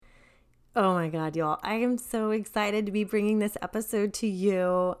Oh my God, y'all. I am so excited to be bringing this episode to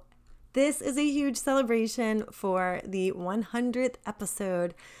you. This is a huge celebration for the 100th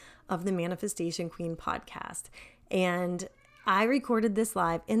episode of the Manifestation Queen podcast. And I recorded this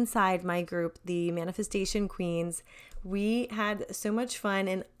live inside my group, the Manifestation Queens. We had so much fun.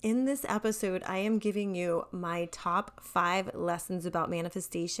 And in this episode, I am giving you my top 5 lessons about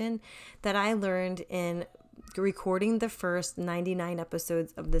manifestation that I learned in recording the first 99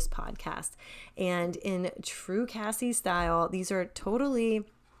 episodes of this podcast. And in true Cassie style, these are totally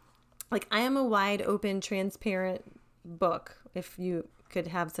like I am a wide open, transparent book, if you could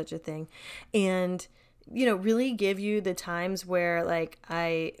have such a thing. And, really give you the times where like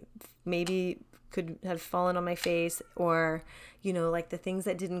I maybe could have fallen on my face or, like the things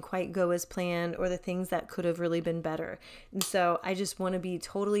that didn't quite go as planned or the things that could have really been better. And so I just want to be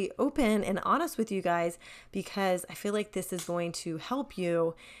totally open and honest with you guys because I feel like this is going to help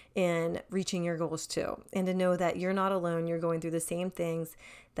you in reaching your goals too. And to know that you're not alone, you're going through the same things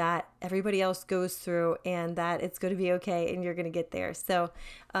that everybody else goes through and that it's going to be okay and you're going to get there. So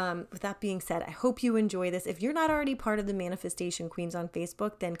with that being said, I hope you enjoy this. If you're not already part of the Manifestation Queens on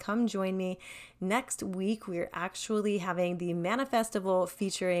Facebook, then come join me. Next week, we're actually having the Manifestival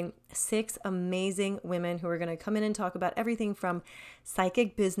featuring 6 amazing women who are going to come in and talk about everything from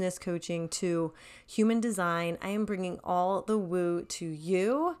psychic business coaching to human design. I am bringing all the woo to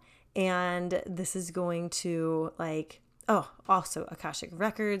you. And this is going to also Akashic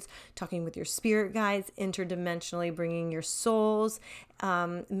Records, talking with your spirit guides, interdimensionally bringing your soul's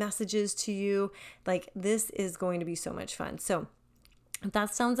messages to you. Like this is going to be so much fun. So if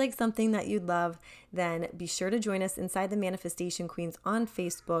that sounds like something that you'd love, then be sure to join us inside the Manifestation Queens on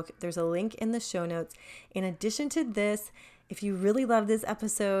Facebook. There's a link in the show notes. In addition to this, if you really love this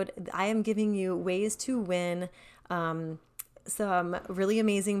episode, I am giving you ways to win some really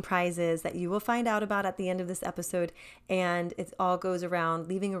amazing prizes that you will find out about at the end of this episode. And it all goes around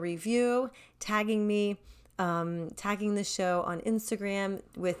leaving a review, tagging me, tagging the show on Instagram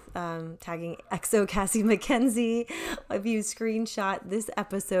with tagging XO Cassie McKenzie if you screenshot this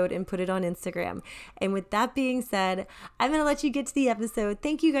episode and put it on Instagram. And with that being said, I'm going to let you get to the episode.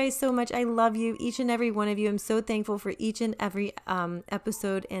 Thank you guys so much. I love you, each and every one of you. I'm so thankful for each and every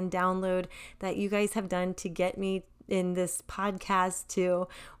episode and download that you guys have done to get me in this podcast to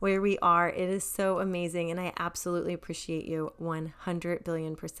where we are. It is so amazing and I absolutely appreciate you 100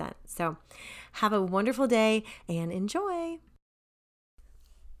 billion %. So have a wonderful day and enjoy.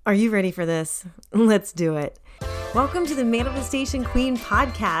 Are you ready for this? Let's do it. Welcome to the Manifestation Queen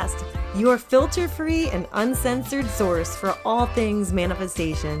podcast, your filter-free and uncensored source for all things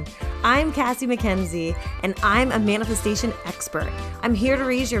manifestation. I'm Cassie McKenzie and I'm a manifestation expert. I'm here to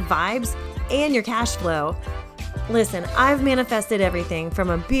raise your vibes and your cash flow. Listen, I've manifested everything from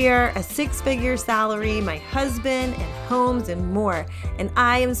a beer, a 6-figure salary, my husband, and homes, and more. And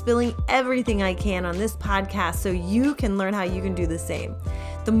I am spilling everything I can on this podcast so you can learn how you can do the same.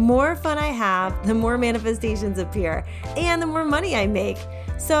 The more fun I have, the more manifestations appear, and the more money I make.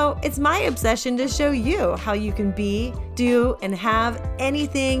 So it's my obsession to show you how you can be, do, and have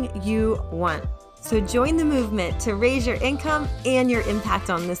anything you want. So join the movement to raise your income and your impact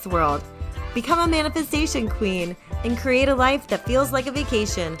on this world. Become a manifestation queen and create a life that feels like a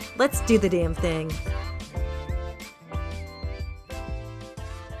vacation. Let's do the damn thing.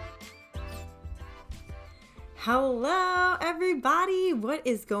 Hello, everybody. What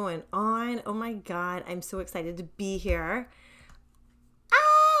is going on? Oh my God, I'm so excited to be here.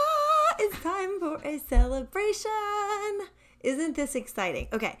 It's time for a celebration. Isn't this exciting?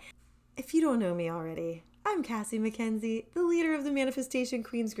 Okay, if you don't know me already, I'm Cassie McKenzie, the leader of the Manifestation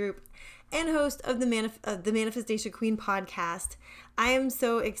Queens group and host of the Manifestation Queen podcast. I am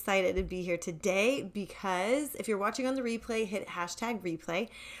so excited to be here today because if you're watching on the replay, hit #replay.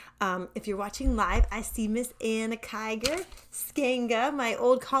 If you're watching live, I see Miss Anna Kiger Skanga, my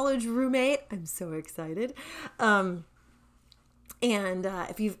old college roommate. I'm so excited. And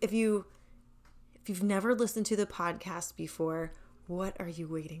if you've never listened to the podcast before, what are you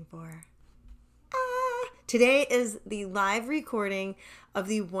waiting for? Today is the live recording of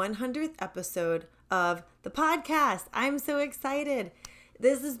the 100th episode of the podcast. I'm so excited.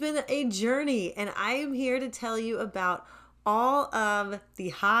 This has been a journey, and I am here to tell you about all of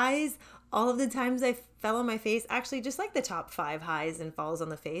the highs, all of the times I fell on my face, actually just like the top 5 highs and falls on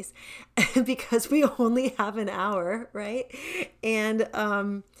the face, because we only have an hour, right? And,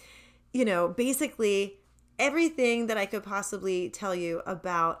 basically everything that I could possibly tell you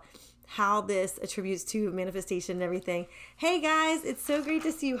about how this attributes to manifestation and everything. Hey guys, it's so great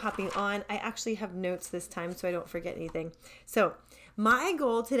to see you hopping on. I actually have notes this time so I don't forget anything. So My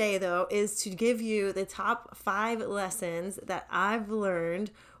goal today, though, is to give you the top 5 lessons that I've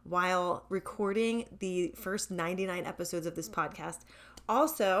learned while recording the first 99 episodes of this podcast.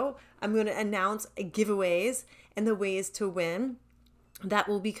 Also, I'm going to announce giveaways and the ways to win. That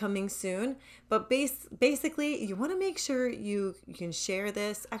will be coming soon. But basically, you want to make sure you can share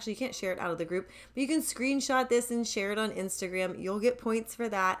this. Actually, you can't share it out of the group, but you can screenshot this and share it on Instagram. You'll get points for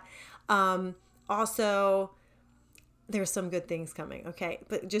that. Also, there's some good things coming, okay?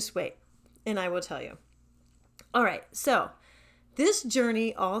 But just wait, and I will tell you. All right, so this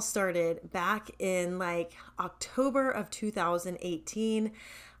journey all started back in like October of 2018.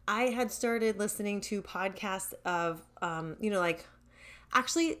 I had started listening to podcasts of,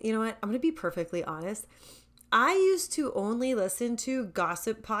 actually, you know what? I'm going to be perfectly honest. I used to only listen to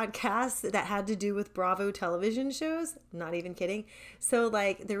gossip podcasts that had to do with Bravo television shows. Not even kidding. So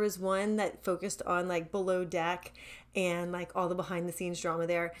like there was one that focused on like Below Deck and like all the behind the scenes drama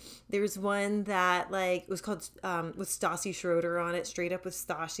there. There's one that like was called with Stassi Schroeder on it, Straight Up with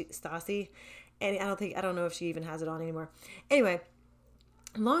Stassi. And I don't know if she even has it on anymore. Anyway,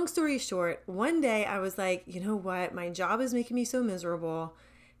 long story short, one day I was like, you know what? My job is making me so miserable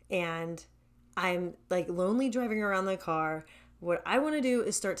and I'm like lonely driving around the car. What I want to do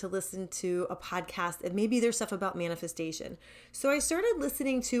is start to listen to a podcast and maybe there's stuff about manifestation. So I started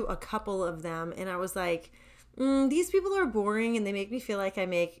listening to a couple of them and I was like, these people are boring and they make me feel like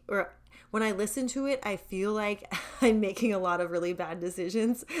when I listen to it, I feel like I'm making a lot of really bad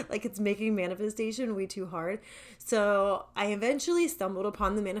decisions. Like it's making manifestation way too hard. So I eventually stumbled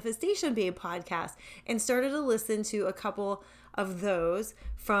upon the Manifestation Babe podcast and started to listen to a couple of those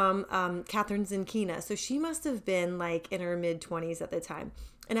from Catherine Zenkina. So she must have been like in her mid-20s at the time.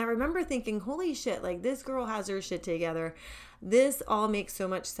 And I remember thinking, holy shit, like this girl has her shit together. This all makes so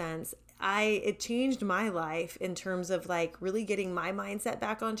much sense. It changed my life in terms of like really getting my mindset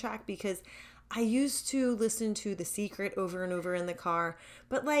back on track because I used to listen to The Secret over and over in the car,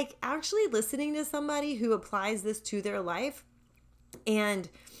 but like actually listening to somebody who applies this to their life and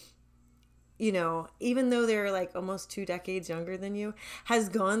you know, even though they're like almost 2 decades younger than you, has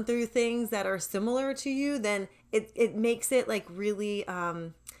gone through things that are similar to you, then it makes it like really,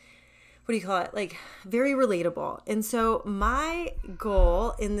 like very relatable. And so my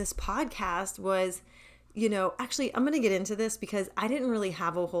goal in this podcast was, you know, actually I'm going to get into this because I didn't really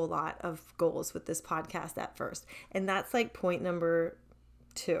have a whole lot of goals with this podcast at first. And that's like point number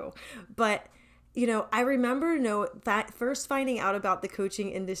 2. But you know, I remember that first finding out about the coaching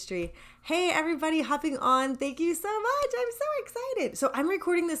industry. Hey, everybody hopping on. Thank you so much. I'm so excited. So I'm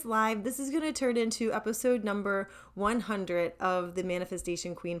recording this live. This is going to turn into episode number 100 of the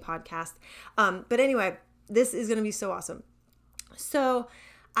Manifestation Queen podcast. But anyway, this is going to be so awesome. So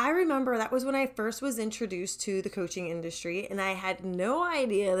I remember that was when I first was introduced to the coaching industry and I had no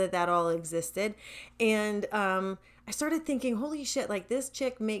idea that all existed. And, I started thinking, holy shit, like this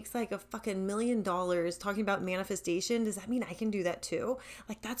chick makes like a fucking $1 million talking about manifestation. Does that mean I can do that too?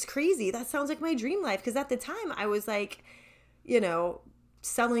 Like, that's crazy. That sounds like my dream life. Because at the time I was like, you know,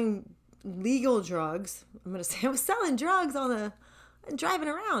 selling legal drugs. I'm going to say I was selling drugs driving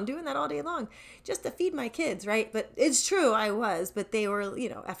around, doing that all day long just to feed my kids, right? But it's true, I was, but they were, you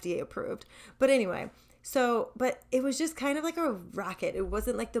know, FDA approved. But anyway, but it was just kind of like a racket. It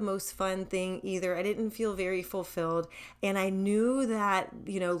wasn't like the most fun thing either. I didn't feel very fulfilled. And I knew that,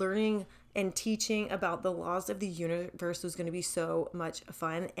 you know, learning and teaching about the laws of the universe was going to be so much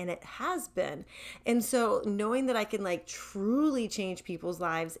fun. And it has been. And so knowing that I can like truly change people's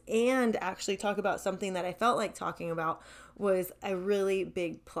lives and actually talk about something that I felt like talking about was a really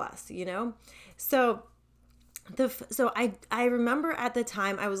big plus, you know? So I remember at the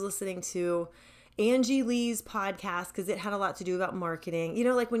time I was listening to Angie Lee's podcast because it had a lot to do about marketing. You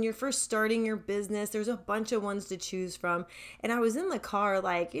know, like when you're first starting your business, there's a bunch of ones to choose from. And I was in the car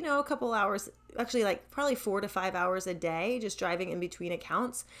like, you know, a couple hours, actually like probably 4 to 5 hours a day, just driving in between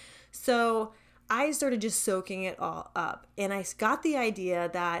accounts. So I started just soaking it all up. And I got the idea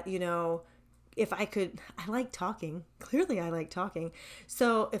that, you know, if I like talking. Clearly I like talking.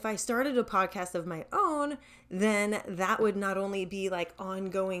 So if I started a podcast of my own, then that would not only be like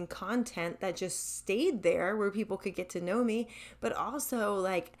ongoing content that just stayed there where people could get to know me, but also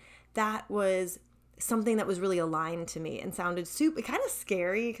like that was something that was really aligned to me and sounded super kind of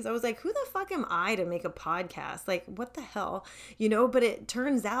scary because I was like, who the fuck am I to make a podcast? Like, what the hell? You know, but it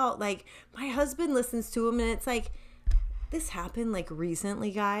turns out like my husband listens to them and it's like, this happened like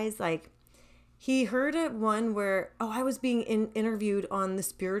recently, guys. Like, he heard one where, I was being interviewed on the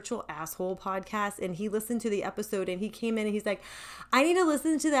Spiritual Asshole podcast, and he listened to the episode, and he came in and he's like, I need to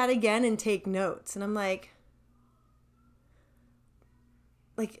listen to that again and take notes. And I'm like,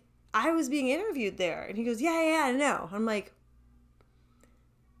 like, I was being interviewed there. And he goes, yeah, I know. I'm like,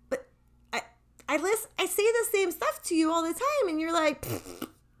 but I say the same stuff to you all the time. And you're like,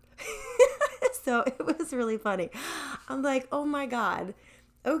 so it was really funny. I'm like, oh my God.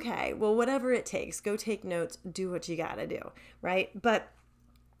 Okay, well, whatever it takes, go take notes, do what you gotta do, right? But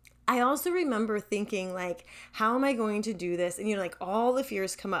I also remember thinking, like, how am I going to do this? And, like, all the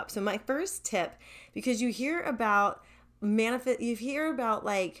fears come up. So my first tip, because you hear about you hear about,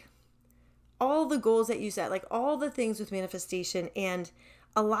 like, all the goals that you set, like, all the things with manifestation. And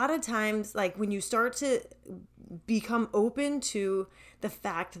a lot of times, like, when you start to become open to the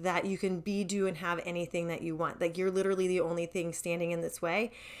fact that you can be, do, and have anything that you want, like, you're literally the only thing standing in this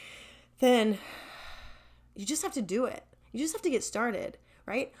way, then you just have to do it. You just have to get started,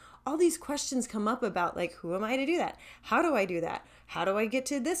 right? All these questions come up about, like, who am I to do that? How do I do that? How do I get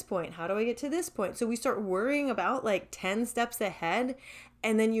to this point? How do I get to this point? So we start worrying about, like, 10 steps ahead,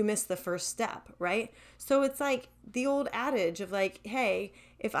 and then you miss the first step, right? So it's like the old adage of, like, hey,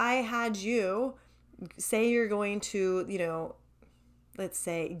 if I had you, say you're going to, let's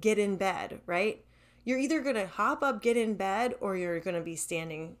say, get in bed, right? You're either going to hop up, get in bed, or you're going to be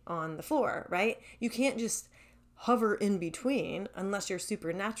standing on the floor, right? You can't just hover in between unless you're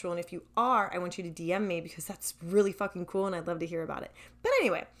supernatural. And if you are, I want you to DM me, because that's really fucking cool and I'd love to hear about it. But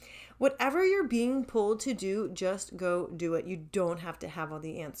anyway, whatever you're being pulled to do, just go do it. You don't have to have all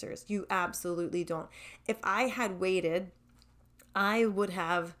the answers. You absolutely don't. If I had waited, I would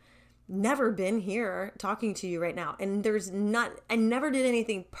have never been here talking to you right now. And I never did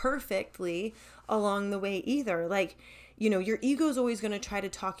anything perfectly along the way either. Like, your ego is always going to try to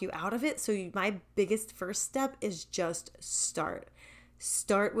talk you out of it. So my biggest first step is just start.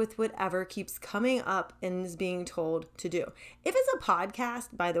 Start with whatever keeps coming up and is being told to do. If it's a podcast,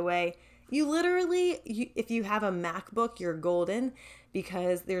 by the way, if you have a MacBook, you're golden,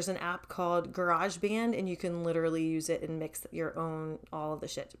 because there's an app called GarageBand and you can literally use it and mix your own, all of the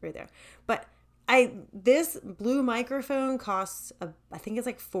shit right there. But this blue microphone costs, I think it's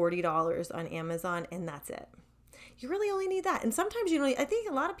like $40 on Amazon, and that's it. You really only need that. And sometimes I think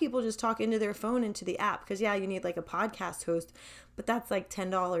a lot of people just talk into their phone into the app, because you need like a podcast host, but that's like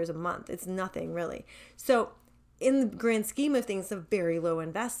 $10 a month. It's nothing really. So in the grand scheme of things, a very low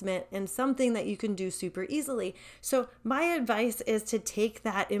investment and something that you can do super easily. So my advice is to take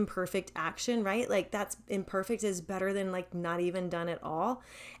that imperfect action, right? Like, that's imperfect is better than like not even done at all.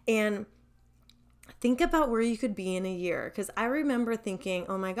 And think about where you could be in a year. Because I remember thinking,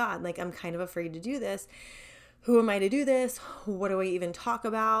 oh my God, like, I'm kind of afraid to do this. Who am I to do this? What do I even talk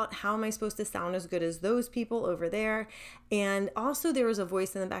about? How am I supposed to sound as good as those people over there? And also there was a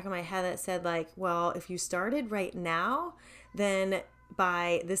voice in the back of my head that said, like, well, if you started right now, then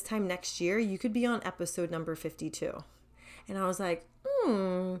by this time next year, you could be on episode number 52. And I was like,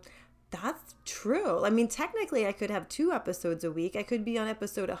 that's true. I mean, technically I could have 2 episodes a week. I could be on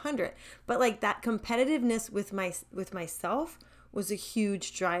episode 100, but like that competitiveness with myself was a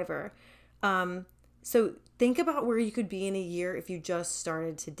huge driver. So think about where you could be in a year if you just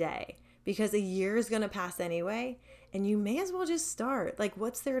started today, because a year is going to pass anyway, and you may as well just start. Like,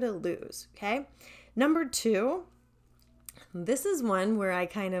 what's there to lose? Okay. Number 2, this is one where I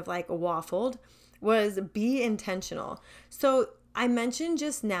kind of like waffled, was be intentional. So I mentioned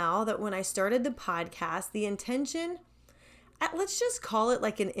just now that when I started the podcast, the intention, let's just call it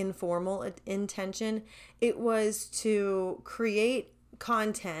like an informal intention. It was to create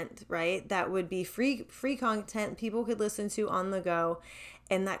content, right? That would be free content people could listen to on the go,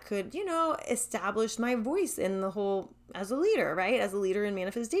 and that could, establish my voice in the whole, as a leader, right? As a leader in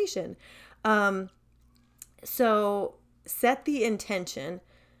manifestation. So set an intention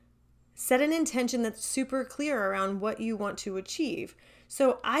that's super clear around what you want to achieve.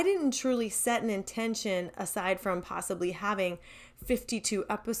 So I didn't truly set an intention aside from possibly having 52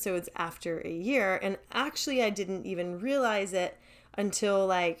 episodes after a year. And actually I didn't even realize it until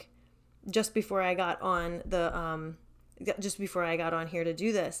like just before I got on here to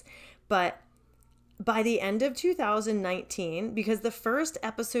do this. But by the end of 2019, because the first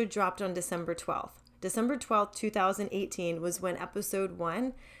episode dropped on December 12th, 2018 was when episode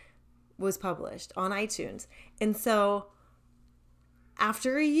 1 was published on iTunes. And so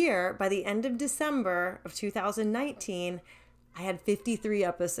after a year, by the end of December of 2019, I had 53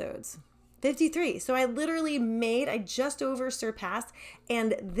 episodes. 53. So I just over surpassed,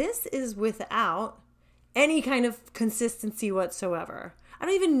 and this is without any kind of consistency whatsoever. I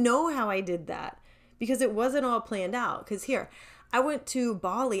don't even know how I did that, because it wasn't all planned out. Because here, I went to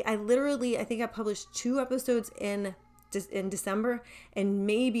Bali. I think I published 2 episodes in in December, and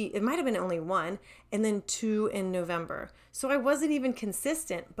maybe it might have been only 1, and then 2 in November. So I wasn't even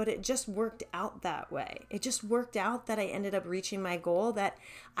consistent, but it just worked out that way. It just worked out that I ended up reaching my goal that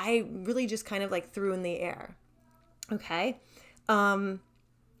I really just kind of like threw in the air. Okay. And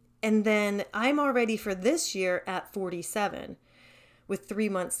then I'm already for this year at 47 with 3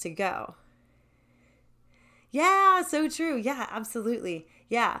 months to go. Yeah, so true. Yeah, absolutely.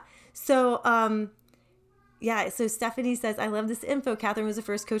 Yeah. So, so Stephanie says, I love this info. Catherine was the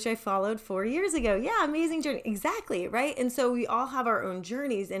first coach I followed 4 years ago. Yeah, amazing journey. Exactly, right? And so we all have our own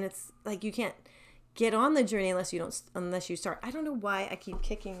journeys, and it's like you can't get on the journey unless you start. I don't know why I keep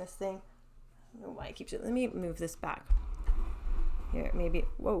kicking this thing. I don't know why I keep it. Let me move this back. Here, maybe.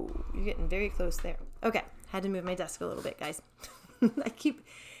 Whoa, you're getting very close there. Okay, had to move my desk a little bit, guys. I keep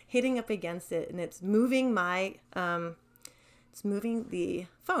hitting up against it, and it's moving it's moving the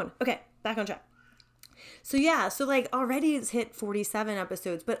phone. Okay, back on track. So yeah, so like already it's hit 47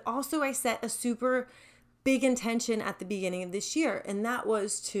 episodes, but also I set a super big intention at the beginning of this year, and that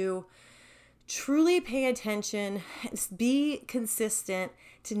was to truly pay attention, be consistent,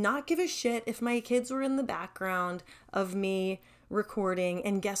 to not give a shit if my kids were in the background of me recording.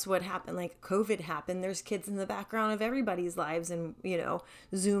 And guess what happened? Like COVID happened. There's kids in the background of everybody's lives and,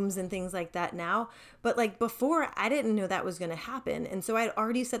 Zooms and things like that now. But like before, I didn't know that was going to happen. And so I'd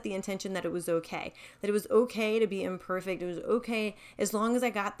already set the intention that it was okay, to be imperfect. It was okay as long as I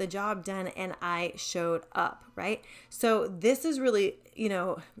got the job done and I showed up, right? So this is really,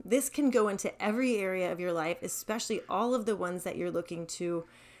 this can go into every area of your life, especially all of the ones that you're looking to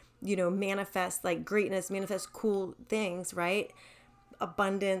manifest like greatness, manifest cool things, right?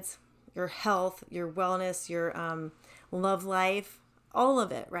 Abundance, your health, your wellness, your love life, all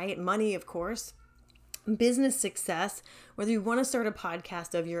of it, right? Money, of course, business success, whether you want to start a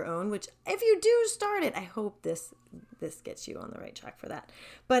podcast of your own, which if you do start it, I hope this gets you on the right track for that.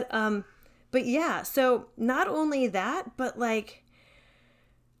 But yeah, so not only that, but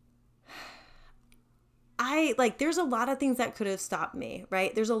there's a lot of things that could have stopped me,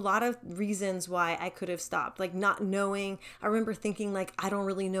 right? There's a lot of reasons why I could have stopped, like not knowing. I remember thinking like, I don't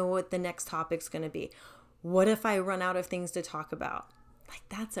really know what the next topic's going to be. What if I run out of things to talk about? Like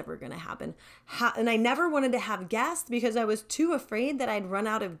that's ever going to happen. And I never wanted to have guests because I was too afraid that I'd run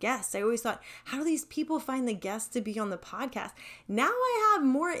out of guests. I always thought, how do these people find the guests to be on the podcast? Now I have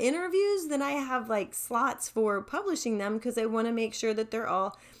more interviews than I have like slots for publishing them because I want to make sure that they're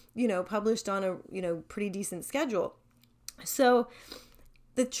all published on a, pretty decent schedule. So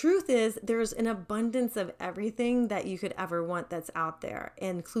the truth is there's an abundance of everything that you could ever want that's out there,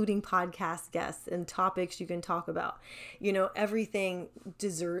 including podcast guests and topics you can talk about. Everything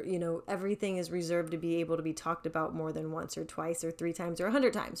is reserved to be able to be talked about more than once or twice or 3 times or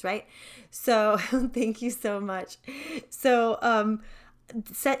 100 times, right? So thank you so much. So,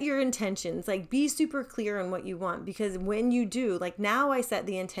 set your intentions, like be super clear on what you want, because when you do, like now I set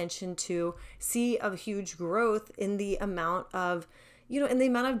the intention to see a huge growth in the amount of, in the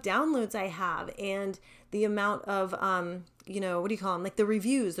amount of downloads I have and the amount of, what do you call them? Like the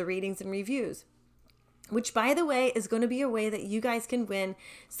reviews, the ratings and reviews, which by the way, is going to be a way that you guys can win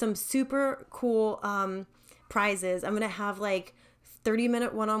some super cool, prizes. I'm going to have like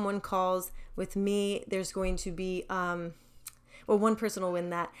 30-minute one-on-one calls with me. There's going to be, one person will win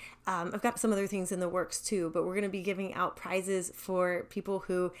that. I've got some other things in the works too, but we're going to be giving out prizes for people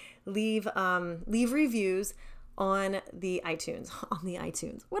who leave reviews on the iTunes.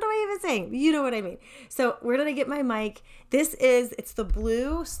 What am I even saying? You know what I mean. So where did I get my mic? It's the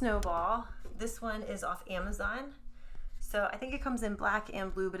Blue Snowball. This one is off Amazon. So I think it comes in black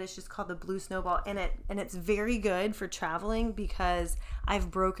and blue, but it's just called the Blue Snowball. And it's very good for traveling because I've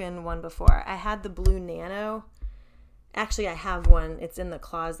broken one before. I had the Blue Nano. Actually, I have one. It's in the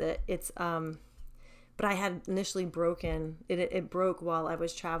closet. It's but I had initially broken it. It broke while I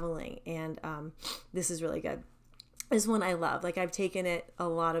was traveling, and this is really good. This one I love. Like I've taken it a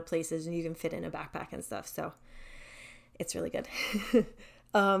lot of places, and you can fit in a backpack and stuff. So it's really good.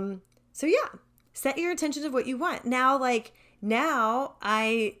 So yeah, set your intention of what you want. Now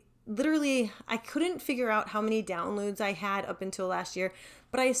I couldn't figure out how many downloads I had up until last year,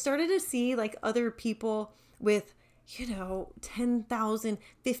 but I started to see like other people with 10,000,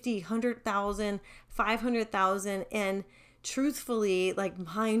 50, 100,000, 500,000. And truthfully, like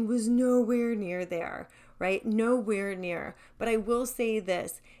mine was nowhere near there, right? Nowhere near. But I will say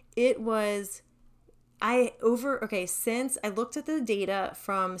this, since I looked at the data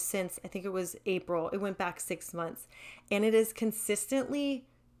since I think it was April, it went back 6 months, and it is consistently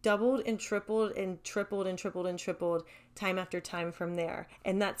doubled and tripled and tripled and tripled and tripled time after time from there.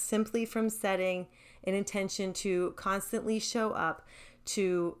 And that's simply from setting an intention to constantly show up,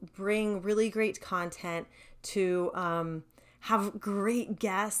 to bring really great content, to have great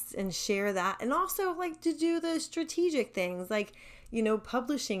guests and share that. And also like to do the strategic things like,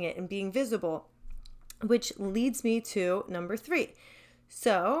 publishing it and being visible, which leads me to number 3.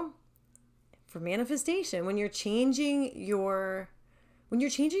 So for manifestation, when you're changing your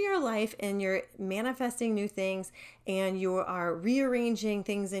life and you're manifesting new things and you are rearranging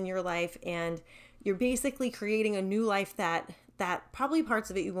things in your life and you're basically creating a new life that probably parts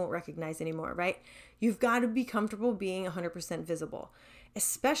of it you won't recognize anymore, right? You've got to be comfortable being 100% visible,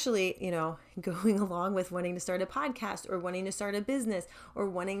 especially, going along with wanting to start a podcast or wanting to start a business or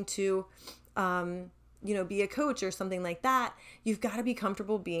wanting to, be a coach or something like that. You've got to be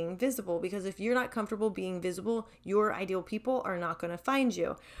comfortable being visible, because if you're not comfortable being visible, your ideal people are not going to find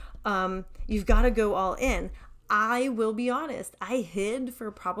you. You've got to go all in. I will be honest. I hid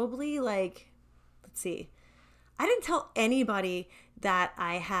for probably I didn't tell anybody that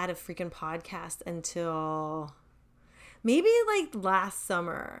I had a freaking podcast until maybe last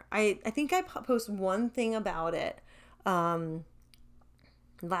summer. I think I posted one thing about it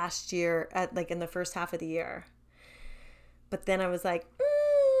last year in the first half of the year. But then I was like,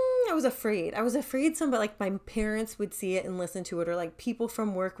 I was afraid. Somebody my parents would see it and listen to it, or people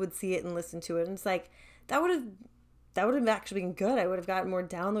from work would see it and listen to it. And it's that would have actually been good. I would have gotten more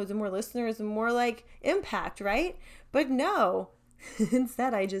downloads and more listeners and more impact, right? But no,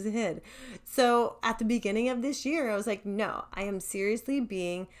 instead I just hid. So at the beginning of this year, I was like, no, I am seriously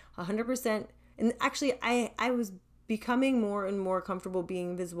being 100%. And actually I was becoming more and more comfortable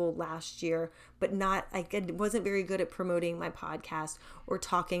being visible last year, but not, I wasn't very good at promoting my podcast or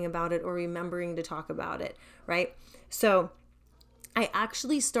talking about it or remembering to talk about it, right? So I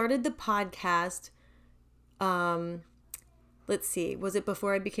actually started the podcast, let's see, was it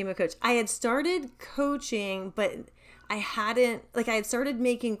before I became a coach? I had started coaching, but I had started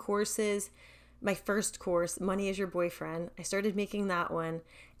making courses. My first course, Money is Your Boyfriend, I started making that one,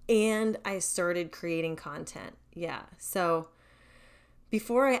 and I started creating content. Yeah. So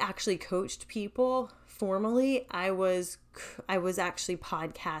before I actually coached people formally, I was actually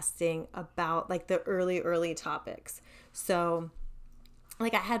podcasting about the early topics. So I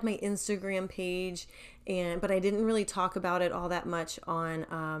had my Instagram page, but I didn't really talk about it all that much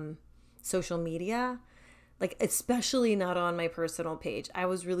on social media, especially not on my personal page. I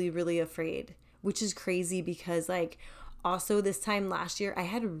was really, really afraid, which is crazy because also this time last year, I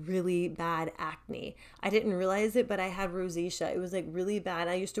had really bad acne. I didn't realize it, but I had rosacea. It was really bad.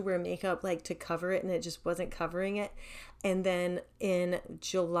 I used to wear makeup to cover it, and it just wasn't covering it. And then in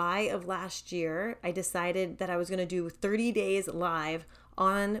July of last year, I decided that I was going to do 30 days live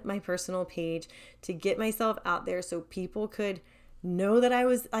on my personal page to get myself out there so people could know that I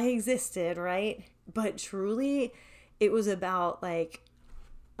existed, right? But truly, it was about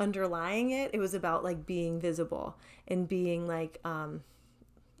underlying it was about being visible and being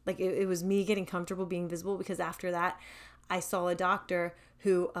it was me getting comfortable being visible, because after that I saw a doctor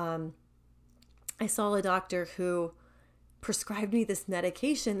who prescribed me this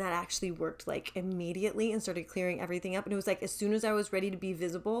medication that actually worked immediately and started clearing everything up. And it was as soon as I was ready to be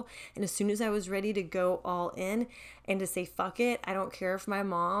visible and as soon as I was ready to go all in and to say, fuck it, I don't care if my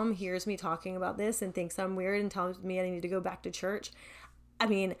mom hears me talking about this and thinks I'm weird and tells me I need to go back to church. I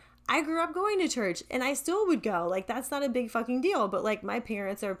mean, I grew up going to church and I still would go. That's not a big fucking deal. But my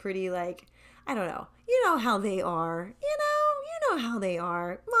parents are pretty I don't know. You know how they are. You know how they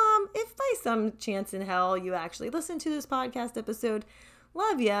are. Mom, if by some chance in hell you actually listen to this podcast episode,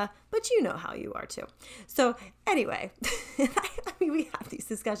 love ya, but you know how you are too. So anyway, we have these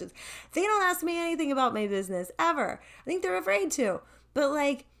discussions. They don't ask me anything about my business ever. I think they're afraid to.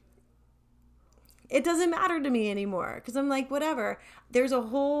 But it doesn't matter to me anymore, because I'm whatever. There's a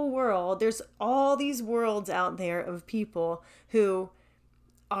whole world. There's all these worlds out there of people who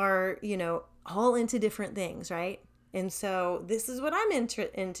are, all into different things, right? And so this is what I'm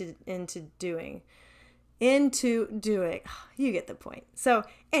into doing. You get the point. So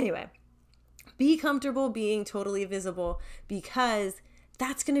anyway, be comfortable being totally visible, because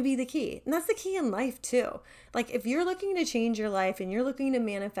that's going to be the key. And that's the key in life too. If you're looking to change your life and you're looking to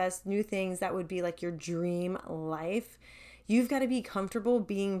manifest new things that would be your dream life, you've got to be comfortable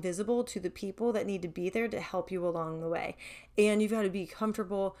being visible to the people that need to be there to help you along the way. And you've got to be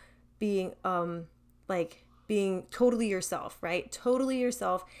comfortable being being totally yourself, right? Totally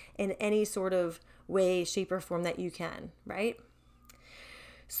yourself in any sort of way, shape, or form that you can, right?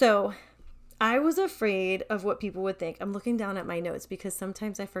 So I was afraid of what people would think. I'm looking down at my notes because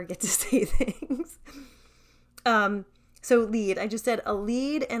sometimes I forget to say things. So lead. I just said a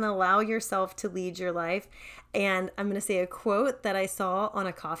lead and allow yourself to lead your life. And I'm going to say a quote that I saw on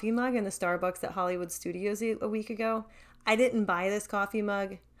a coffee mug in the Starbucks at Hollywood Studios a week ago. I didn't buy this coffee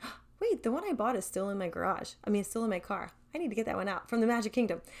mug. Wait, the one I bought is still in my garage. It's still in my car. I need to get that one out from the Magic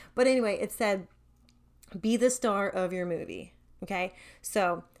Kingdom. But anyway, it said, be the star of your movie. Okay.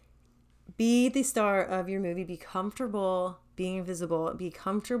 So be the star of your movie. Be comfortable being invisible. Be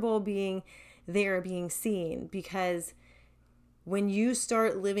comfortable being there, being seen, because when you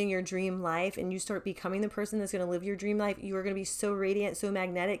start living your dream life and you start becoming the person that's going to live your dream life, you are going to be so radiant, so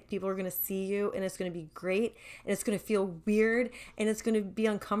magnetic. People are going to see you and it's going to be great. And it's going to feel weird and it's going to be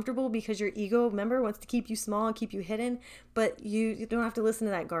uncomfortable because your ego, remember, wants to keep you small and keep you hidden. But you don't have to listen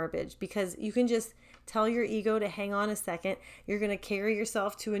to that garbage, because you can just tell your ego to hang on a second. You're going to carry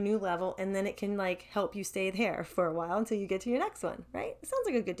yourself to a new level, and then it can help you stay there for a while until you get to your next one, right? It sounds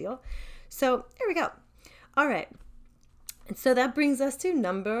like a good deal. So here we go. All right. And so that brings us to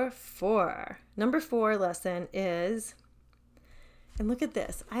number 4. Number 4 lesson is, and look at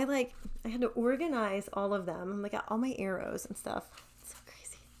this. I had to organize all of them. Got all my arrows and stuff. It's so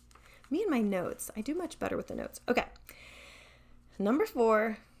crazy. Me and my notes. I do much better with the notes. Okay. Number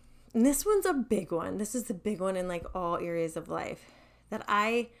 4, and this one's a big one. This is the big one in all areas of life that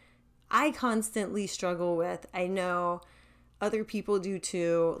I constantly struggle with. I know other people do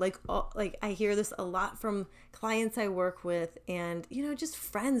too. I hear this a lot from clients I work with, and just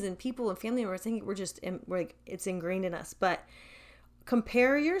friends and people and family members. I think it's ingrained in us. But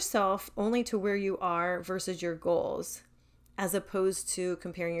compare yourself only to where you are versus your goals, as opposed to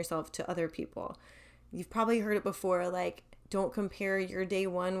comparing yourself to other people. You've probably heard it before. Don't compare your day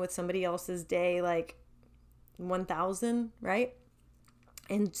 1 with somebody else's day 1,000, right?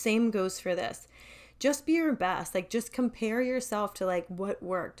 And same goes for this. Just be your best. Just compare yourself to what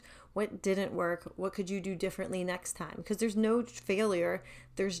worked, what didn't work, what could you do differently next time? Because there's no failure.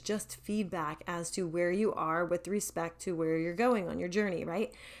 There's just feedback as to where you are with respect to where you're going on your journey,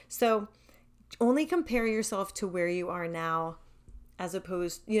 right? So only compare yourself to where you are now, as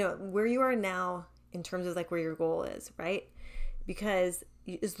opposed, where you are now in terms of where your goal is, right? Because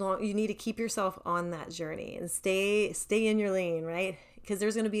you need to keep yourself on that journey and stay in your lane, right? Because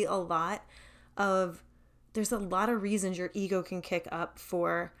there's going to be a lot of reasons your ego can kick up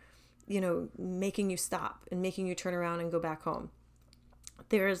for, making you stop and making you turn around and go back home.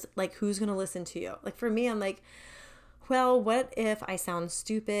 There's who's going to listen to you? For me, I'm well, what if I sound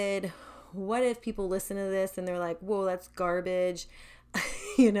stupid? What if people listen to this and they're like, whoa, that's garbage?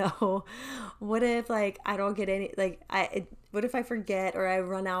 What if I don't get any, what if I forget or I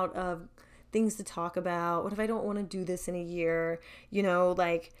run out of things to talk about? What if I don't want to do this in a year?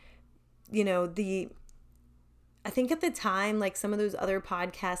 I think at the time, some of those other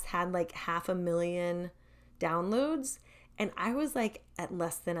podcasts had 500,000 downloads, and I was at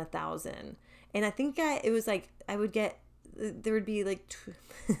less than 1,000. And I think it was I would get, there would be this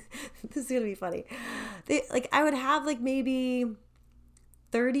is going to be funny. I would have maybe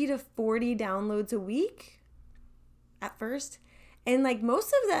 30 to 40 downloads a week at first. And most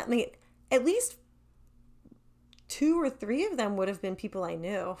of that, at least 2 or 3 of them would have been people I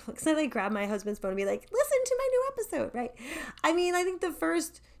knew. So they grab my husband's phone and be like, listen to my new episode, right? I think the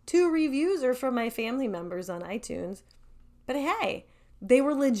first 2 reviews are from my family members on iTunes. But hey, they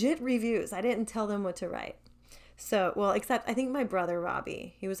were legit reviews. I didn't tell them what to write. So, except I think my brother,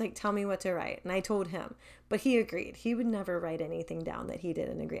 Robbie, he was tell me what to write. And I told him, but he agreed. He would never write anything down that he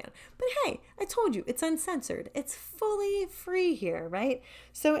didn't agree on. But hey, I told you, it's uncensored. It's fully free here, right?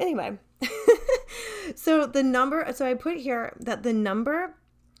 So anyway, so I put here that the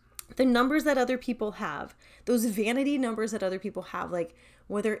numbers that other people have, those vanity numbers that other people have,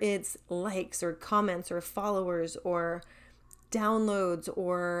 whether it's likes or comments or followers or downloads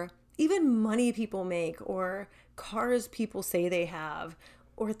or even money people make or cars people say they have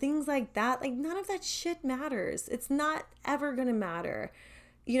or things like that, none of that shit matters. It's not ever going to matter,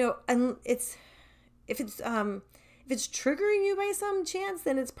 and if it's triggering you by some chance,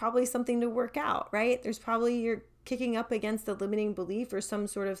 then it's probably something to work out, right? There's probably, you're kicking up against a limiting belief or some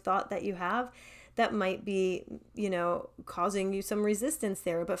sort of thought that you have that might be, causing you some resistance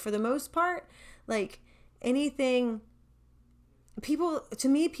there. But for the most part, anything, people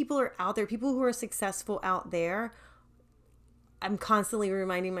are out there, people who are successful out there. I'm constantly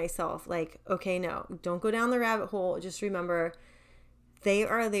reminding myself, okay, no, don't go down the rabbit hole. Just remember, they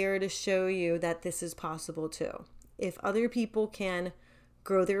are there to show you that this is possible too. If other people can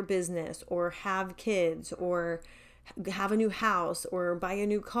grow their business or have kids or have a new house or buy a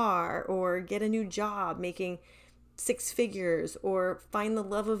new car or get a new job making 6 figures or find the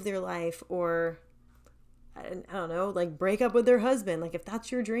love of their life or I don't know, like break up with their husband. Like if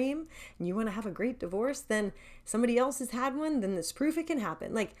that's your dream and you want to have a great divorce, then somebody else has had one, then there's proof it can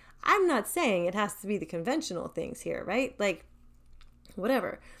happen. Like I'm not saying it has to be the conventional things here, right? Like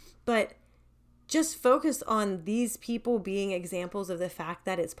whatever. But just focus on these people being examples of the fact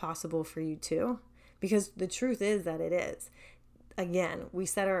that it's possible for you too. Because the truth is that it is. Again, we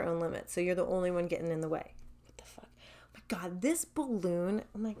set our own limits. So you're the only one getting in the way. What the fuck? Oh my God, this balloon,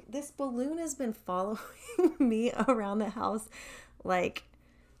 I'm like, this balloon has been following me around the house like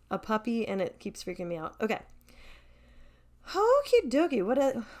a puppy and it keeps freaking me out. Okay. Okie dokie.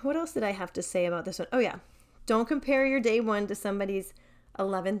 What else did I have to say about this one? Oh yeah. Don't compare your day one to somebody's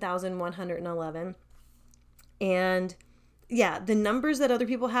 11,111. And yeah, the numbers that other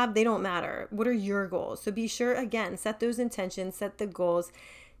people have, they don't matter. What are your goals? So be sure, again, set those intentions, set the goals.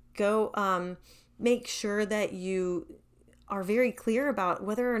 Go make sure that you are very clear about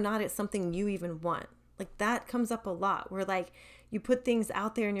whether or not it's something you even want. Like that comes up a lot where like you put things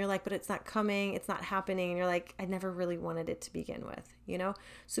out there and you're like, but it's not coming, it's not happening. And you're like, I never really wanted it to begin with, you know?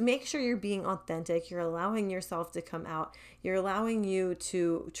 So make sure you're being authentic. You're allowing yourself to come out. You're allowing you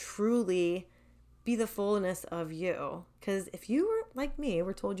to truly be the fullness of you. Because if you were like me,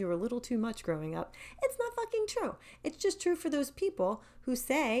 were told you were a little too much growing up, it's not fucking true. It's just true for those people who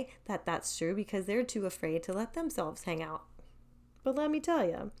say that that's true because they're too afraid to let themselves hang out. But let me tell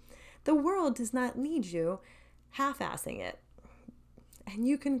you, the world does not need you half-assing it. And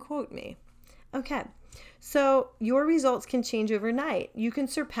you can quote me. Okay, so your results can change overnight. You can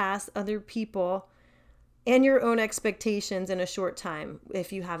surpass other people and your own expectations in a short time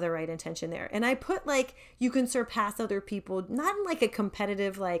if you have the right intention there. And I put like, you can surpass other people, not in like a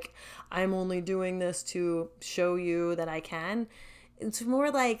competitive, like I'm only doing this to show you that I can. It's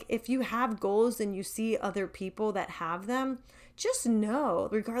more like if you have goals and you see other people that have them, just know,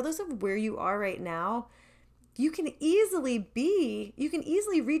 regardless of where you are right now, you can easily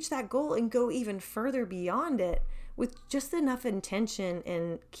reach that goal and go even further beyond it with just enough intention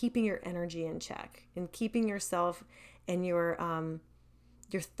and keeping your energy in check and keeping yourself and your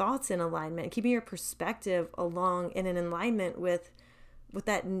thoughts in alignment, keeping your perspective along in an alignment with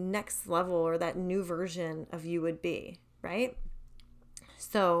that next level or that new version of you would be, right?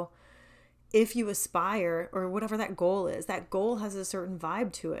 So if you aspire or whatever that goal is, that goal has a certain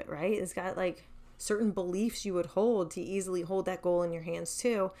vibe to it, right? It's got like certain beliefs you would hold to easily hold that goal in your hands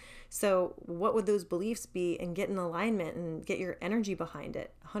too. So what would those beliefs be, and get in alignment and get your energy behind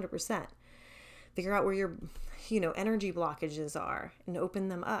it 100%. Figure out where your, energy blockages are and open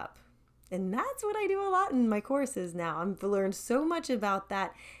them up. And that's what I do a lot in my courses now. I've learned so much about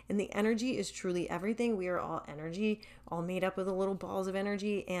that. And the energy is truly everything. We are all energy, all made up with the little balls of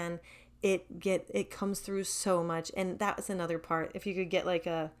energy. And it comes through so much. And that was another part. If you could get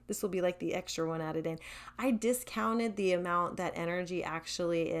this will be like the extra one added in. I discounted the amount that energy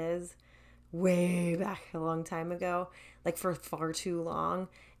actually is way back a long time ago, like for far too long.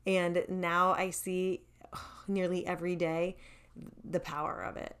 And now I see nearly every day the power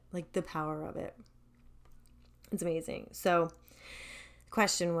of it, It's amazing. So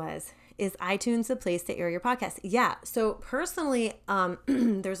question was, is iTunes the place to air your podcast? Yeah. So personally,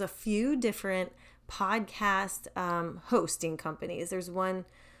 there's a few different podcast hosting companies. There's one,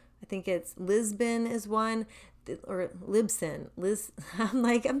 I think it's Lisbon is one, or Libsyn.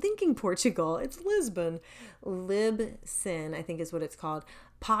 I'm thinking Portugal. It's Lisbon. Libsyn, I think is what it's called.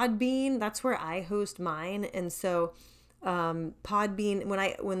 Podbean, that's where I host mine. And so Podbean,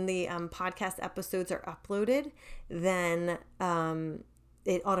 when the podcast episodes are uploaded, then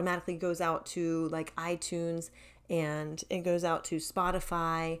it automatically goes out to like iTunes, and it goes out to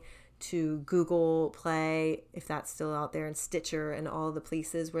Spotify, to Google Play, if that's still out there, and Stitcher, and all the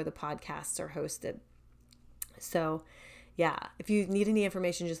places where the podcasts are hosted. So yeah, if you need any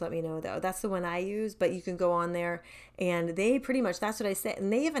information, just let me know though. That's the one I use, but you can go on there and they pretty much, that's what I say.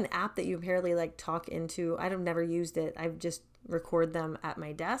 And they have an app that you apparently like talk into. I've never used it. I've just record them at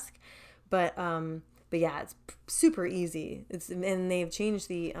my desk, but yeah, it's super easy. And they've changed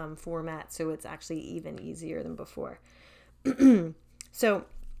the format, so it's actually even easier than before. So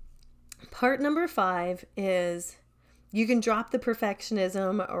part number 5 is you can drop the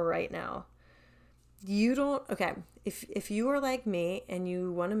perfectionism right now. If you are like me and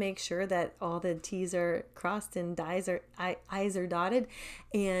you want to make sure that all the T's are crossed and I's are dotted,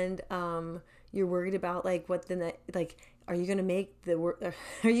 and you're worried about like what Are you going to make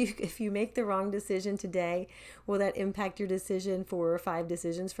if you make the wrong decision today, will that impact your decision 4 or 5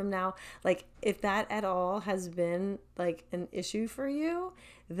 decisions from now? Like, if that at all has been like an issue for you,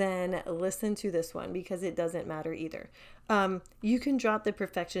 then listen to this one, because it doesn't matter either. You can drop the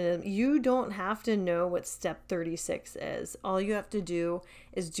perfectionism. You don't have to know what step 36 is. All you have to do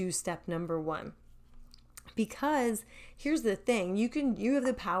is do step number 1. Because here's the thing, you have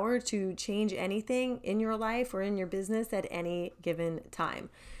the power to change anything in your life or in your business at any given time.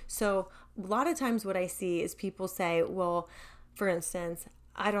 So a lot of times what I see is people say, well, for instance,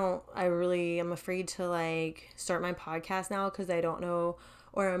 I'm afraid to like start my podcast now because I don't know,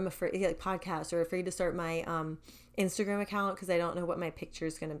 or I'm afraid like podcast, or afraid to start my Instagram account because I don't know what my picture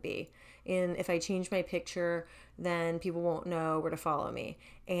is going to be. And if I change my picture, then people won't know where to follow me.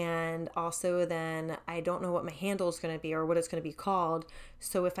 And also then I don't know what my handle is going to be or what it's going to be called.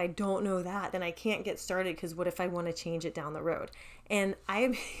 So if I don't know that, then I can't get started, because what if I want to change it down the road? And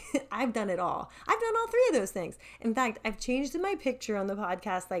I've done it all. I've done all 3 of those things. In fact, I've changed my picture on the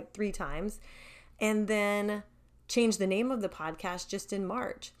podcast like 3 times, and then changed the name of the podcast just in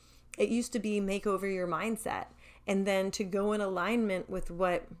March. It used to be Make Over Your Mindset. And then to go in alignment with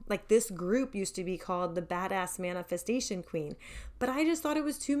what, like, this group used to be called the Badass Manifestation Queen. But I just thought it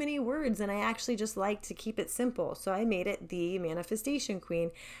was too many words, and I actually just like to keep it simple. So I made it the Manifestation Queen,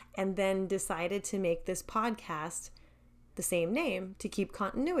 and then decided to make this podcast the same name to keep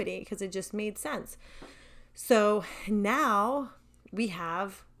continuity, because it just made sense. So now we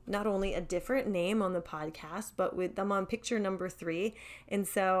have not only a different name on the podcast, but I'm on picture number 3. And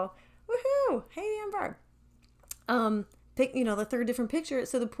so, woohoo! Hey, Amber. Pick, the 3rd different picture.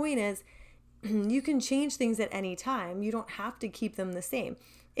 So the point is, you can change things at any time. You don't have to keep them the same.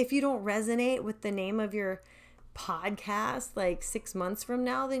 If you don't resonate with the name of your podcast like 6 months from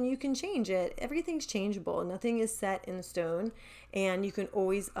now, then you can change it. Everything's changeable. Nothing is set in stone, and you can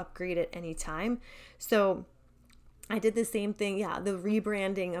always upgrade at any time. So I did the same thing. Yeah, the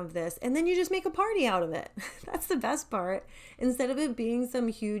rebranding of this. And then you just make a party out of it. That's the best part. Instead of it being some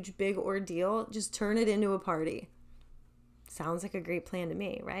huge, big ordeal, just turn it into a party. Sounds like a great plan to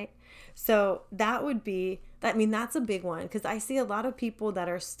me, right? So that's a big one, because I see a lot of people that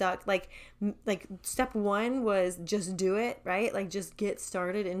are stuck. Like step 1 was just do it, right? Like just get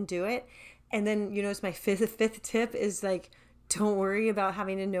started and do it. And then, it's my fifth tip is like, don't worry about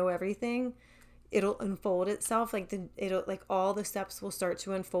having to know everything. It'll unfold itself. Like all the steps will start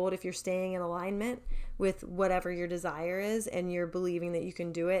to unfold if you're staying in alignment with whatever your desire is, and you're believing that you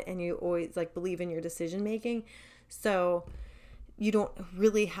can do it, and you always like believe in your decision making. So you don't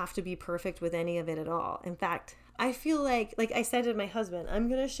really have to be perfect with any of it at all. In fact, I feel like I said to my husband, I'm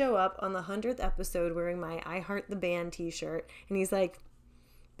going to show up on the 100th episode wearing my I Heart the Band t-shirt. And he's like,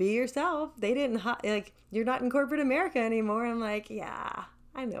 be yourself. They didn't, you're not in corporate America anymore. I'm like, yeah,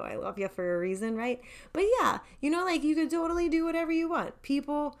 I know I love you for a reason, right? But yeah, you could totally do whatever you want.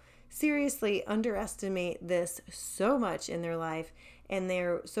 People seriously underestimate this so much in their life, and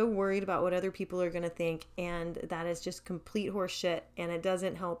they're so worried about what other people are going to think, and that is just complete horse shit, and it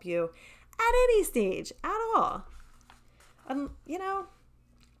doesn't help you at any stage at all.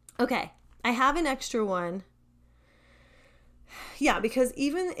 Okay, I have an extra one. Yeah, because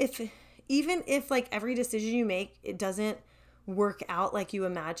even if like every decision you make, it doesn't work out like you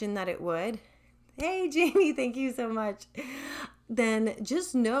imagine that it would. Hey, Jamie, thank you so much. Then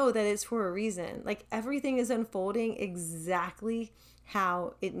just know that it's for a reason. Like everything is unfolding exactly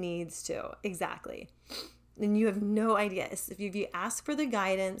how it needs to. Exactly. And you have no idea. If you ask for the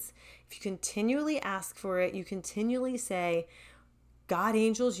guidance, if you continually ask for it, you continually say, God,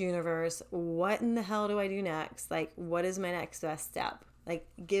 angels, universe, what in the hell do I do next? Like, what is my next best step? Like,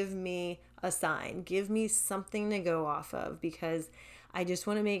 give me a sign. Give me something to go off of, because I just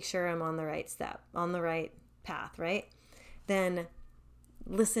want to make sure I'm on the right step, on the right path, right? Then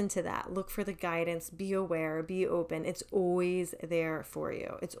listen to that. Look for the guidance. Be aware. Be open. It's always there for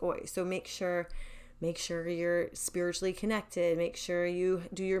you. It's always. So make sure you're spiritually connected. Make sure you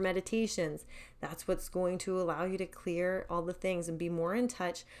do your meditations. That's what's going to allow you to clear all the things and be more in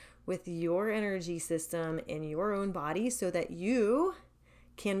touch with your energy system in your own body, so that you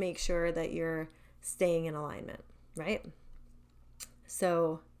can make sure that you're staying in alignment, right?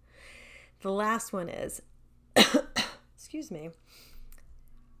 So the last one is, excuse me,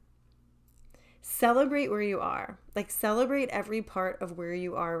 celebrate where you are. Like, celebrate every part of where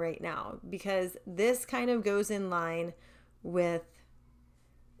you are right now, because this kind of goes in line with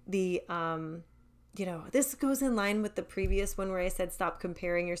the, this goes in line with the previous one where I said stop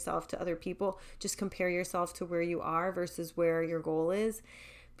comparing yourself to other people. Just compare yourself to where you are versus where your goal is,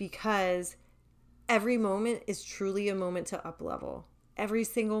 because every moment is truly a moment to up level. Every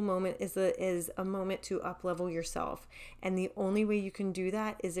single moment is a moment to up level yourself. And the only way you can do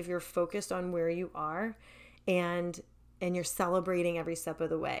that is if you're focused on where you are and you're celebrating every step of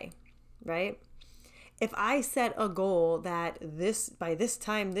the way, right? If I set a goal that by this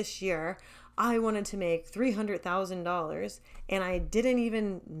time this year, I wanted to make $300,000 and I didn't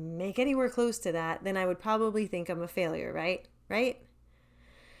even make anywhere close to that, then I would probably think I'm a failure, right? Right?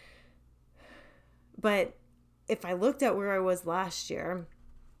 But if I looked at where I was last year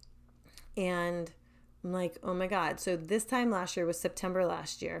and I'm like, oh my God. So this time last year was September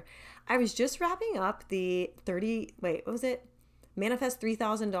last year. I was just wrapping up the Manifest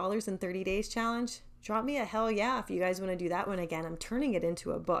 $3,000 in 30 days challenge. Drop me a hell yeah if you guys want to do that one again. I'm turning it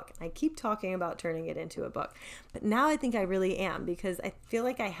into a book. I keep talking about turning it into a book. But now I think I really am, because I feel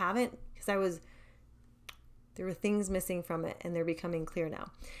like I haven't, because there were things missing from it and they're becoming clear now.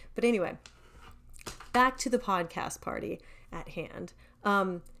 But anyway, back to the podcast party at hand.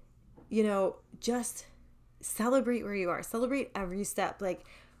 Just celebrate where you are. Celebrate every step. Like,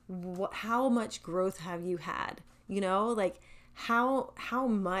 how much growth have you had? Like how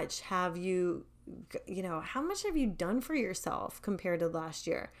much have you done for yourself compared to last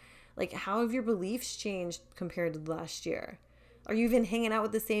year? Like, how have your beliefs changed compared to last year? Are you even hanging out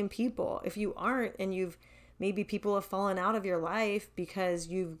with the same people? If you aren't, and maybe people have fallen out of your life because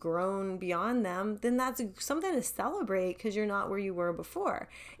you've grown beyond them, then that's something to celebrate, because you're not where you were before.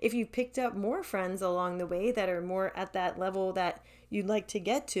 If you've picked up more friends along the way that are more at that level that you'd like to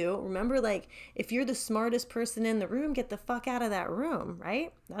get to, remember, like, if you're the smartest person in the room, get the fuck out of that room,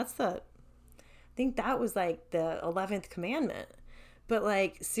 right? I think that was like the 11th commandment. But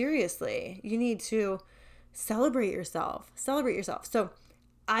like, seriously, you need to celebrate yourself. So,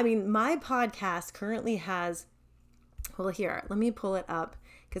 I mean, my podcast currently has, here, let me pull it up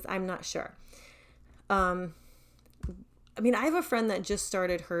because I'm not sure. I have a friend that just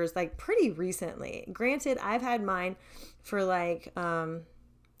started hers like pretty recently. Granted, I've had mine for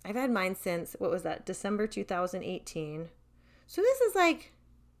since, what was that? December 2018. So this is like,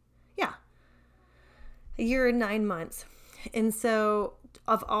 a year and 9 months. And so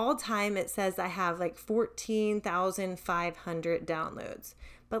of all time, it says I have like 14,500 downloads.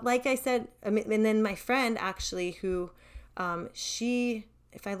 But like I said, and then my friend actually who,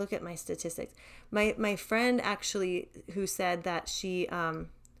 if I look at my statistics, my friend actually who said that she, who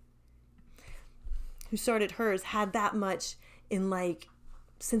started hers, had that much in like,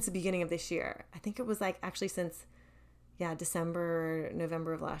 since the beginning of this year. I think it was like actually since, December,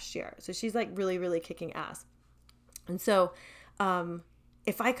 November of last year. So she's like really, really kicking ass. And so,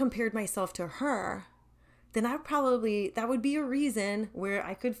 if I compared myself to her, then that would be a reason where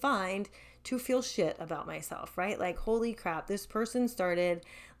I could find to feel shit about myself, right? Like, holy crap, this person started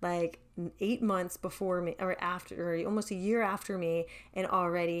like 8 months before me or after, or almost a year after me, and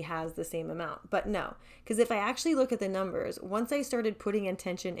already has the same amount. But no, because if I actually look at the numbers, once I started putting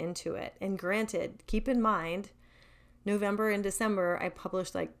intention into it, and granted, keep in mind, November and December, I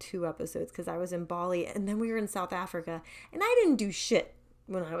published like 2 episodes because I was in Bali, and then we were in South Africa, and I didn't do shit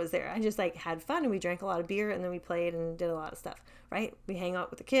when I was there. I just like had fun, and we drank a lot of beer, and then we played and did a lot of stuff, right? We hang out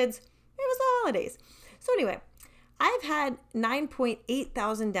with the kids. It was the holidays. So anyway, I've had 9.8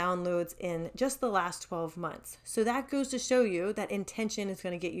 thousand downloads in just the last 12 months. So that goes to show you that intention is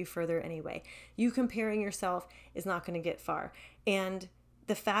going to get you further anyway. You comparing yourself is not going to get far. And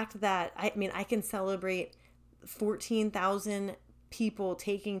the fact that, I can celebrate 14,000 people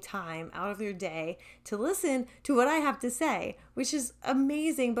taking time out of their day to listen to what I have to say, which is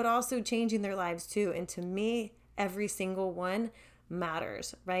amazing, but also changing their lives too. And to me, every single one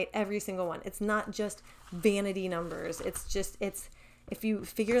matters, right? Every single one. It's not just vanity numbers. It's if you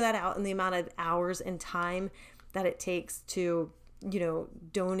figure that out in the amount of hours and time that it takes to,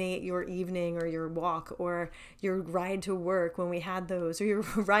 donate your evening or your walk or your ride to work when we had those, or your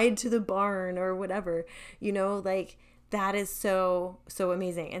ride to the barn or whatever, like that is so, so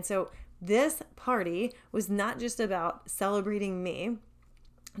amazing. And so this party was not just about celebrating me.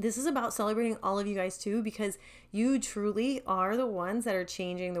 This is about celebrating all of you guys too, because you truly are the ones that are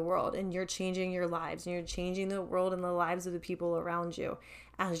changing the world, and you're changing your lives, and you're changing the world and the lives of the people around you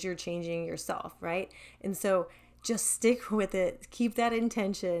as you're changing yourself, right? And so just stick with it. Keep that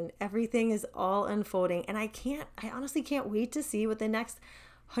intention. Everything is all unfolding. And I honestly can't wait to see what the next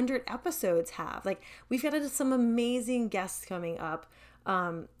 100 episodes have. Like, we've got some amazing guests coming up.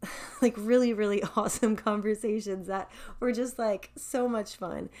 Like really, really awesome conversations that were just like so much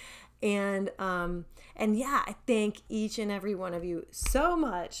fun. And I thank each and every one of you so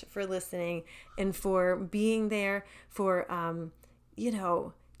much for listening and for being there, for,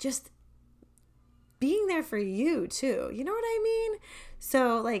 just being there for you too. You know what I mean?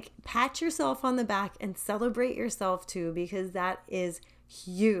 So like pat yourself on the back and celebrate yourself too, because that is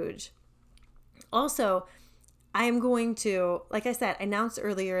huge. Also, I am going to, like I said, I announced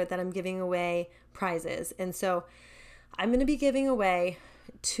earlier that I'm giving away prizes. And so I'm going to be giving away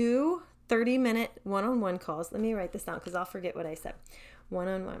 2 30-minute one-on-one calls. Let me write this down because I'll forget what I said.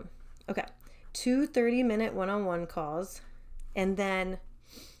 One-on-one. Okay. 2 30-minute one-on-one calls. And then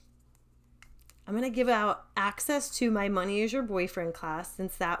I'm going to give out access to my Money is Your Boyfriend class,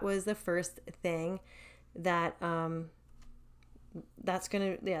 since that was the first thing that,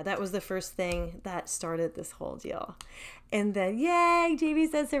 that was the first thing that started this whole deal. And then, yay, Jamie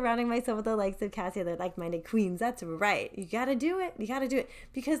says, surrounding myself with the likes of Cassie, they're like-minded queens. That's right. You got to do it. You got to do it.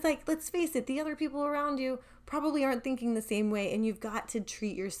 Because, like, let's face it, the other people around you probably aren't thinking the same way. And you've got to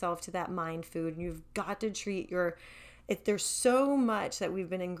treat yourself to that mind food. And you've got to treat if there's so much that we've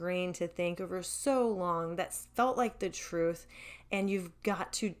been ingrained to think over so long that's felt like the truth. And you've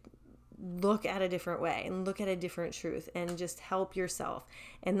got to look at a different way and look at a different truth and just help yourself.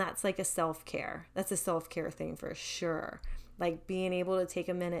 And that's like a self-care. That's a self-care thing for sure. Like being able to take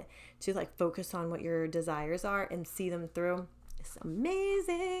a minute to like focus on what your desires are and see them through. It's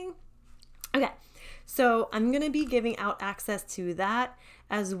amazing. Okay. So I'm going to be giving out access to that,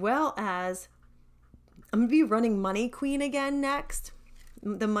 as well as I'm going to be running Money Queen again next,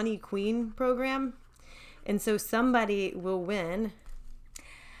 the Money Queen program. And so somebody will win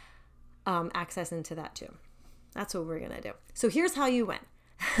access into that too. That's what we're going to do. So here's how you win.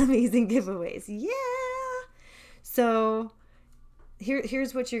 Amazing giveaways. Yeah. So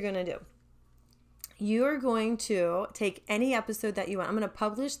here's what you're going to do. You are going to take any episode that you want. I'm going to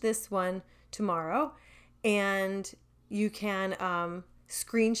publish this one tomorrow, and you can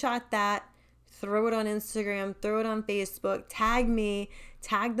screenshot that, throw it on Instagram, throw it on Facebook, tag me,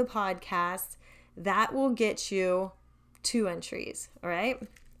 tag the podcast. That will get you 2 entries. All right.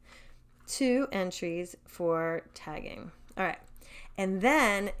 2 entries for tagging. All right. And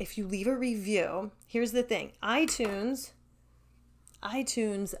then if you leave a review, here's the thing. iTunes,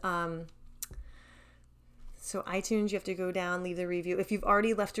 so iTunes, you have to go down, leave the review. If you've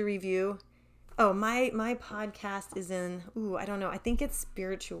already left a review, my podcast is in, I don't know. I think it's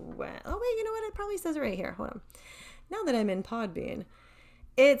spiritual. Oh wait, you know what? It probably says it right here. Hold on. Now that I'm in Podbean,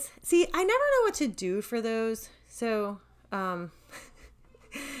 I never know what to do for those. So,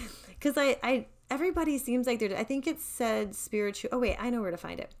 because everybody seems like I think it said spiritual. Oh wait, I know where to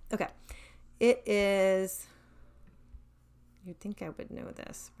find it. Okay. It is, you'd think I would know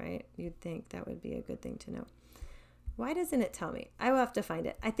this, right? You'd think that would be a good thing to know. Why doesn't it tell me? I will have to find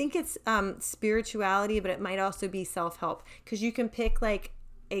it. I think it's spirituality, but it might also be self-help, because you can pick like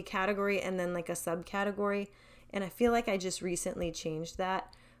a category and then like a subcategory. And I feel like I just recently changed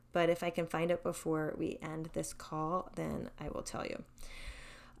that. But if I can find it before we end this call, then I will tell you.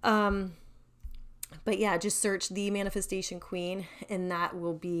 But yeah, just search The Manifestation Queen, and that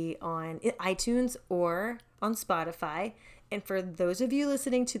will be on iTunes or on Spotify. And for those of you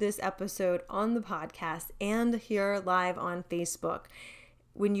listening to this episode on the podcast and here live on Facebook,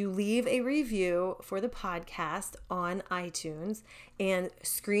 when you leave a review for the podcast on iTunes and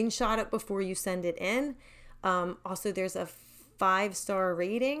screenshot it before you send it in, also there's a 5-star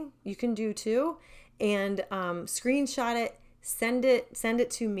rating you can do too, and screenshot it, send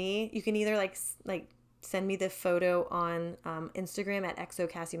it to me. You can either like send me the photo on Instagram at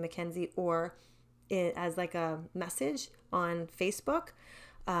 @XOCassieMcKenzie, or as like a message on Facebook,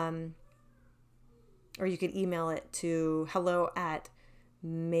 or you could email it to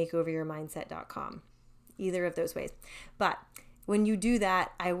hello@makeoveryourmindset.com. Either of those ways. But when you do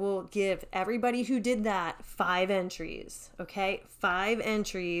that, I will give everybody who did that 5 entries. Okay, 5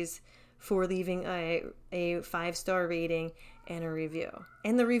 entries for leaving a 5-star rating and a review.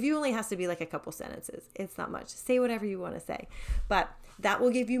 And the review only has to be like a couple sentences. It's not much. Say whatever you want to say. But that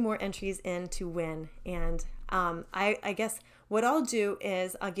will give you more entries in to win. And I guess what I'll do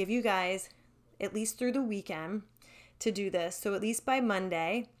is I'll give you guys at least through the weekend to do this. So at least by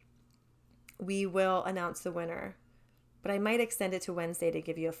Monday, we will announce the winner. But I might extend it to Wednesday to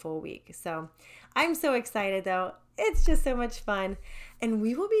give you a full week. So I'm so excited though. It's just so much fun. And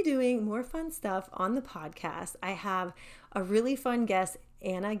we will be doing more fun stuff on the podcast. I have a really fun guest,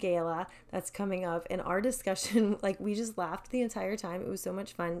 Anna Gala, that's coming up. And our discussion, like, we just laughed the entire time. It was so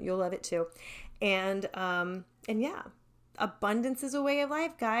much fun. You'll love it too. And yeah, abundance is a way of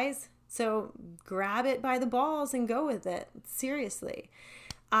life, guys. So grab it by the balls and go with it. Seriously.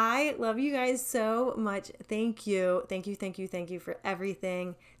 I love you guys so much. Thank you. Thank you. Thank you. Thank you for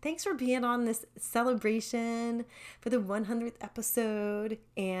everything. Thanks for being on this celebration for the 100th episode.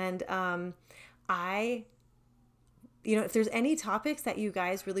 And if there's any topics that you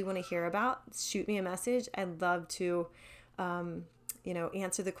guys really want to hear about, shoot me a message. I'd love to,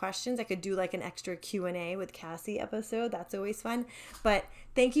 answer the questions. I could do like an extra Q&A with Cassie episode. That's always fun. But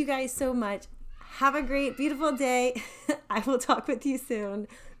thank you guys so much. Have a great, beautiful day. I will talk with you soon.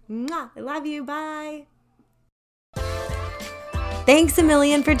 Mwah! I love you. Bye. Thanks a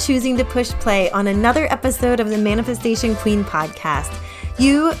million for choosing to push play on another episode of the Manifestation Queen podcast.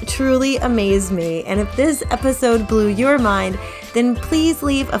 You truly amaze me, and if this episode blew your mind, then please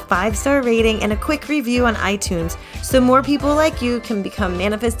leave a 5-star rating and a quick review on iTunes so more people like you can become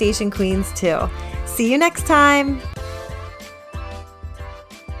manifestation queens too. See you next time.